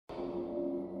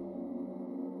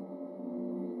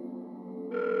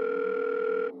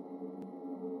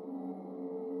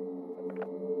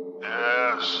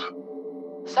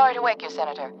Sorry to wake you,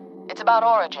 Senator. It's about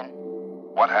Origin.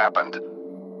 What happened?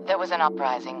 There was an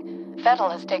uprising.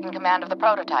 Fettel has taken command of the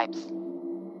prototypes.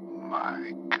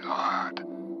 My God.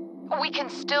 We can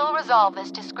still resolve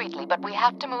this discreetly, but we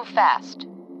have to move fast.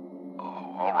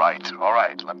 Oh, all right.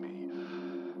 Let me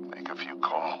make a few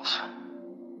calls.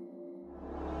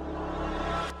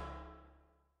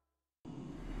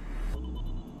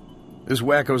 This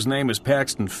wacko's name is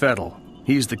Paxton Fettel.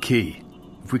 He's the key.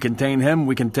 If we contain him,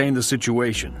 we contain the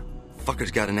situation. Fucker's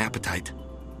got an appetite.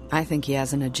 I think he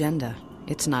has an agenda.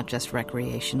 It's not just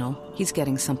recreational. He's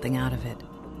getting something out of it.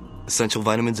 Essential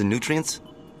vitamins and nutrients?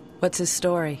 What's his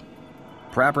story?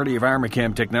 Property of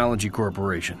Armicam Technology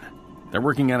Corporation. They're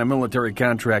working on a military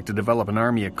contract to develop an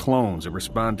army of clones that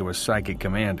respond to a psychic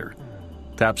commander.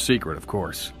 Top secret, of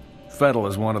course. Fettel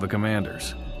is one of the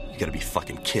commanders. You gotta be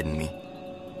fucking kidding me.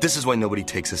 This is why nobody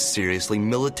takes us seriously.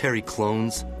 Military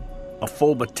clones? A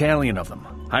full battalion of them.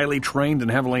 Highly trained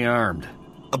and heavily armed.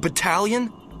 A battalion?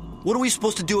 What are we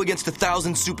supposed to do against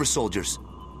 1,000 super soldiers?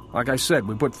 Like I said,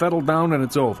 we put Fettel down and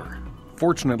it's over.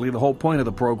 Fortunately, the whole point of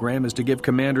the program is to give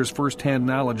commanders first-hand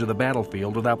knowledge of the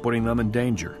battlefield without putting them in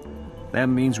danger. That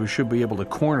means we should be able to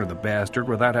corner the bastard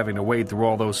without having to wade through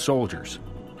all those soldiers.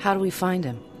 How do we find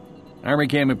him?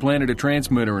 Armicam implanted a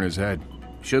transmitter in his head.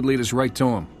 Should lead us right to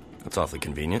him. That's awfully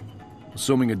convenient.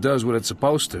 Assuming it does what it's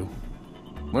supposed to.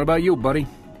 What about you, buddy?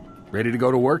 Ready to go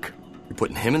to work? You're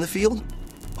putting him in the field?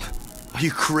 Are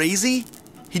you crazy?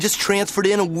 He just transferred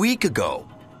in a week ago.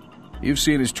 You've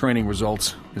seen his training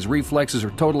results. His reflexes are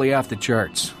totally off the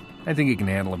charts. I think he can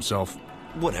handle himself.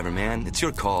 Whatever, man. It's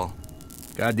your call.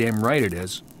 Goddamn right it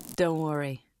is. Don't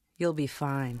worry. You'll be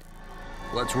fine.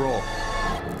 Let's roll.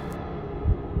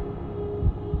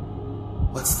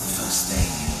 What's the first thing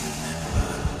you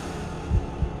remember?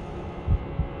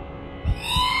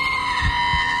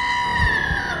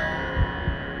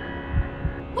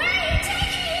 Where are you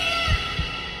taking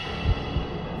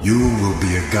me? You will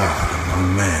be a god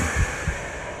among men.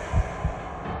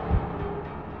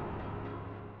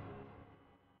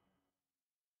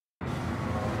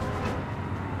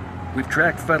 We've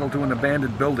tracked Fettel to an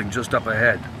abandoned building just up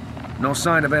ahead. No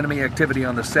sign of enemy activity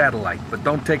on the satellite, but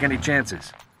don't take any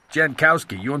chances.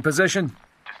 Jankowski, you in position?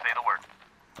 Just say the word.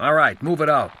 All right, move it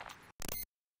out.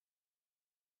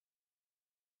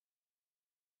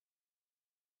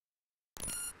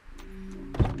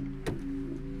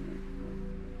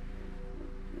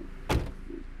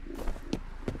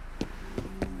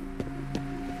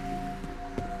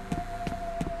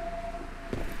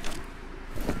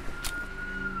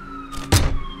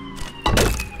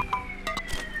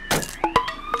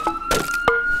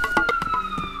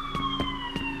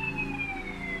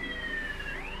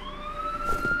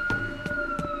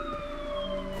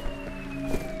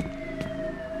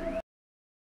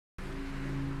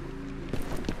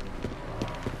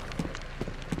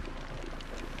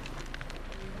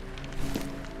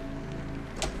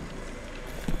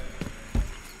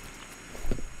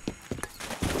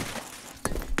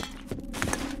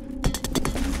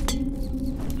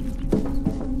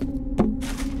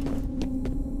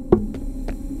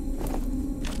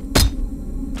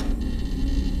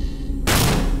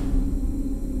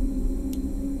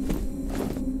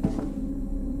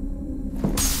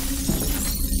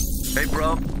 Hey,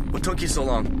 bro. What took you so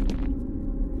long?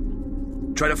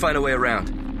 Try to find a way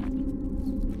around.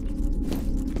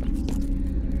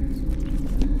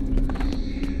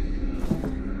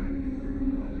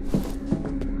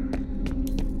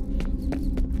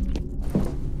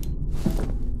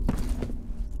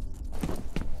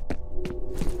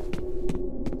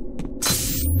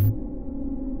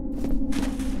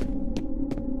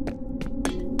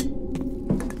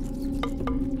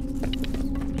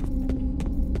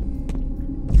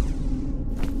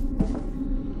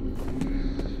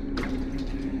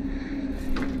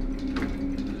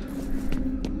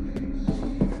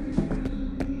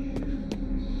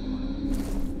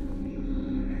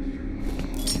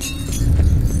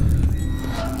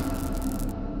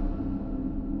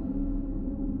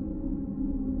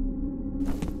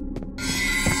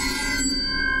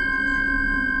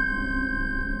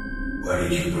 Why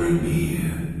did you bring me here?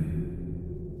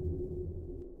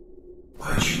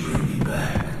 Why'd you bring me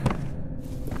back?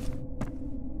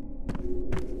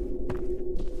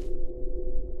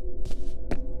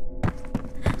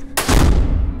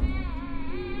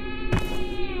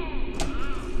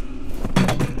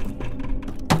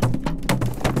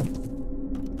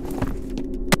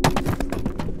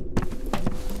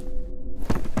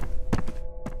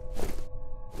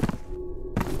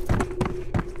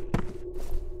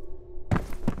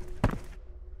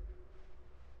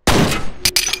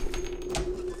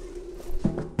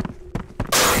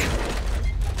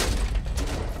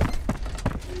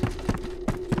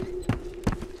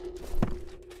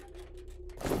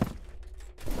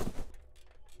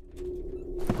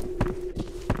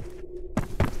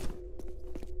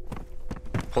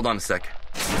 Hold on a sec.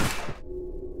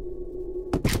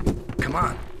 Come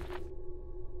on.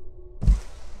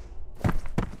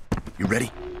 You ready?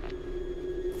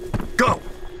 Go!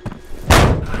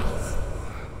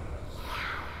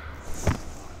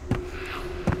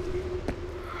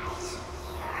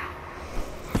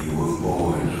 You were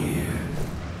born here,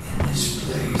 in this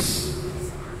place.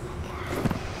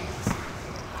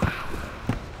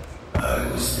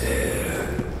 I was there.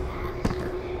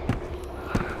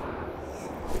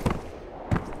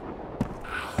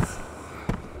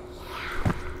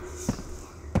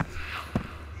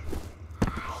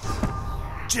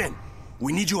 Jin,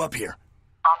 we need you up here.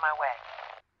 On my way.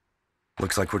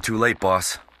 Looks like we're too late,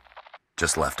 boss.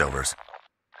 Just leftovers.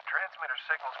 The transmitter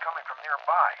signal's coming from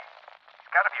nearby. It's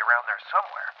gotta be around there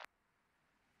somewhere.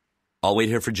 I'll wait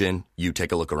here for Jin. You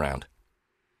take a look around.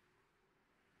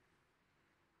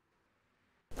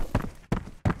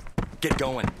 Get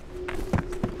going.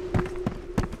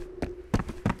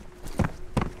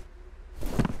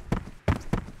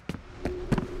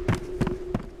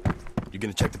 You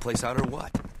gonna check the place out or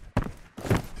what?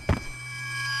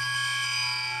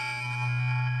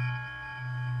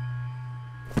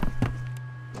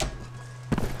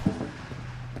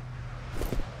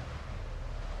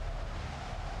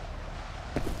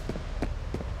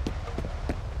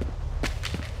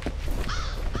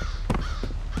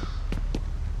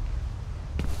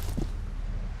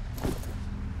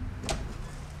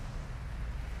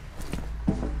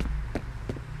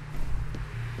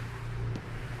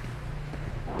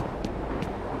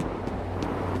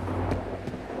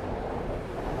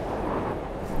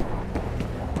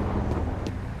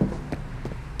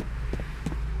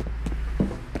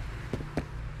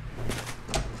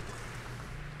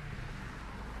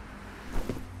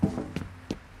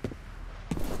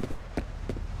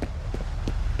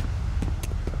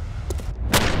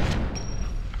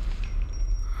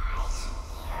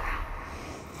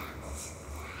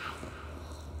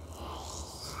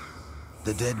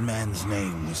 The dead man's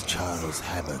name was Charles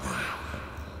Haberger.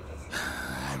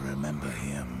 I remember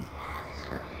him.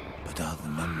 But are the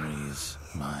memories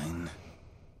mine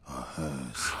or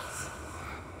hers?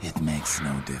 It makes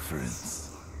no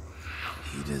difference.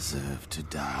 He deserved to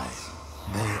die.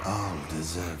 They all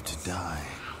deserve to die.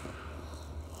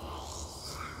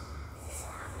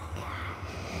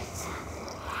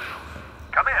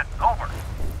 Come in, over.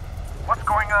 What's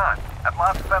going on? I've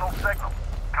lost Fettel's signal.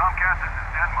 Comcast, this is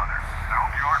Den Mother. I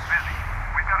hope you aren't busy.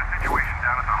 We've got a situation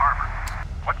down at the harbor.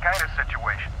 What kind of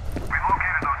situation? We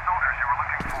located those soldiers you were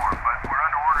looking for, but we're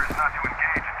under orders not to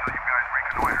engage until you guys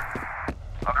reconnoiter.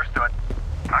 Understood.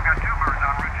 I've got 2 birds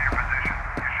en route to your position.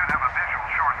 You should have a visual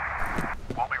shortly.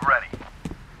 We'll be ready.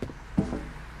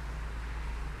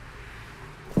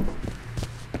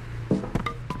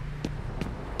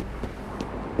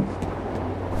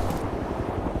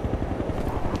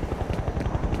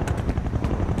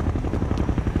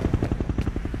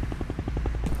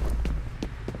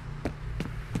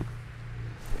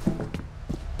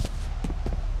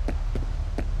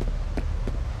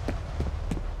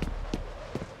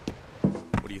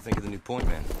 Think of the new point,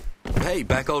 man. Hey,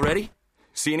 back already?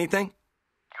 See anything?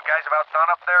 You guys about done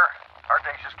up there? Our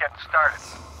day's just getting started.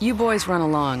 You boys run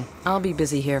along. I'll be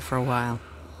busy here for a while.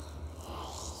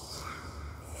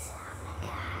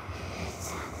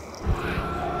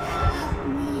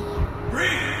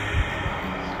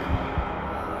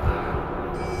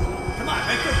 Come on,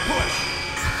 make a push!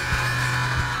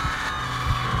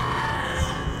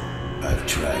 I've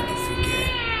tried to forget.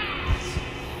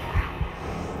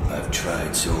 I've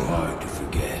tried so hard to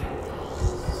forget.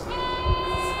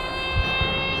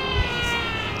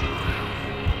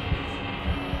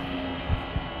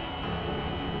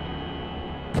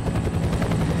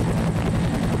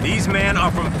 These men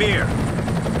are from F.E.A.R.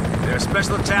 They're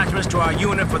special attachments to our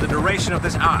unit for the duration of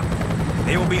this op.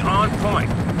 They will be on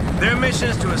point. Their mission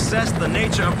is to assess the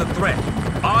nature of the threat.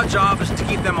 Our job is to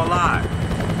keep them alive.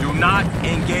 Do not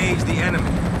engage the enemy.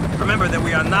 Remember that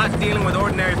we are not dealing with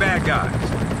ordinary bad guys.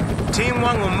 Team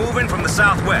 1 will move in from the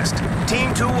southwest.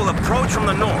 Team 2 will approach from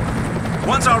the north.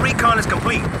 Once our recon is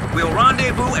complete, we'll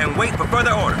rendezvous and wait for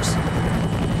further orders.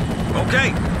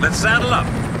 Okay, let's saddle up.